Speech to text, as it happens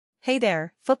Hey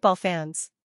there, football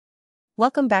fans.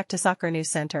 Welcome back to Soccer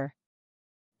News Center.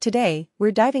 Today,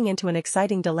 we're diving into an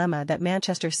exciting dilemma that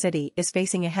Manchester City is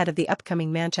facing ahead of the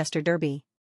upcoming Manchester Derby.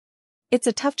 It's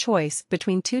a tough choice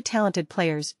between two talented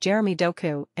players, Jeremy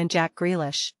Doku and Jack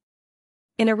Grealish.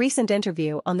 In a recent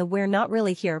interview on the We're Not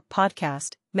Really Here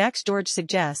podcast, Max George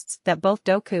suggests that both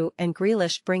Doku and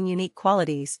Grealish bring unique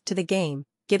qualities to the game,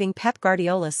 giving Pep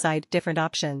Guardiola's side different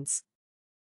options.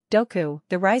 Doku,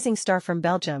 the rising star from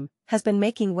Belgium, has been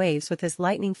making waves with his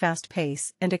lightning-fast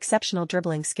pace and exceptional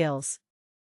dribbling skills.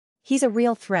 He's a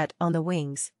real threat on the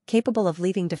wings, capable of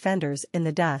leaving defenders in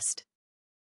the dust.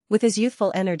 With his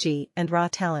youthful energy and raw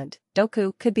talent,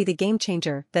 Doku could be the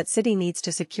game-changer that City needs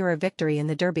to secure a victory in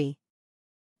the derby.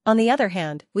 On the other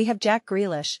hand, we have Jack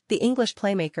Grealish, the English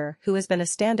playmaker who has been a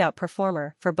standout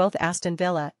performer for both Aston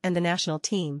Villa and the national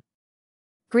team.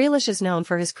 Grealish is known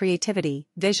for his creativity,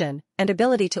 vision, and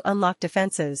ability to unlock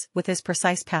defenses with his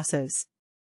precise passes.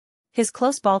 His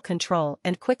close ball control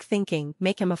and quick thinking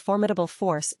make him a formidable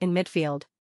force in midfield.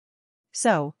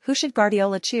 So, who should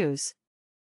Guardiola choose?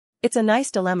 It's a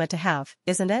nice dilemma to have,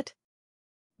 isn't it?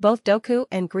 Both Doku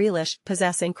and Grealish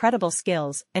possess incredible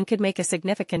skills and could make a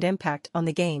significant impact on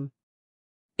the game.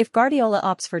 If Guardiola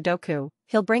opts for Doku,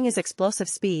 he'll bring his explosive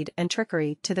speed and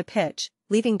trickery to the pitch,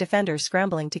 leaving defenders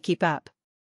scrambling to keep up.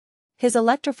 His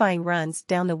electrifying runs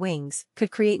down the wings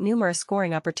could create numerous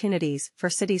scoring opportunities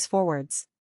for City's forwards.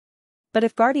 But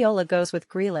if Guardiola goes with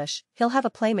Grealish, he'll have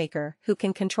a playmaker who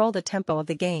can control the tempo of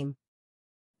the game.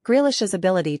 Grealish's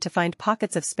ability to find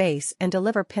pockets of space and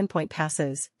deliver pinpoint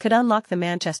passes could unlock the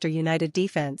Manchester United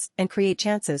defense and create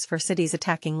chances for City's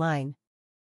attacking line.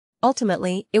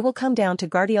 Ultimately, it will come down to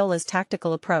Guardiola's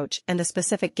tactical approach and the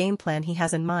specific game plan he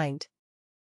has in mind.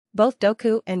 Both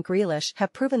Doku and Grealish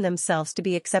have proven themselves to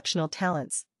be exceptional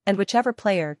talents, and whichever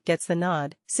player gets the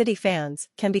nod, City fans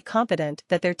can be confident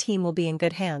that their team will be in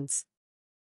good hands.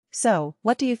 So,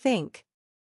 what do you think?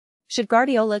 Should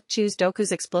Guardiola choose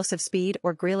Doku's explosive speed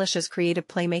or Grealish's creative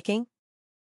playmaking?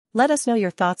 Let us know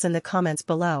your thoughts in the comments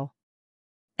below.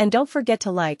 And don't forget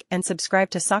to like and subscribe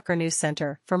to Soccer News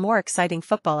Center for more exciting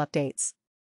football updates.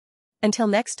 Until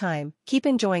next time, keep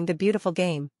enjoying the beautiful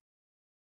game.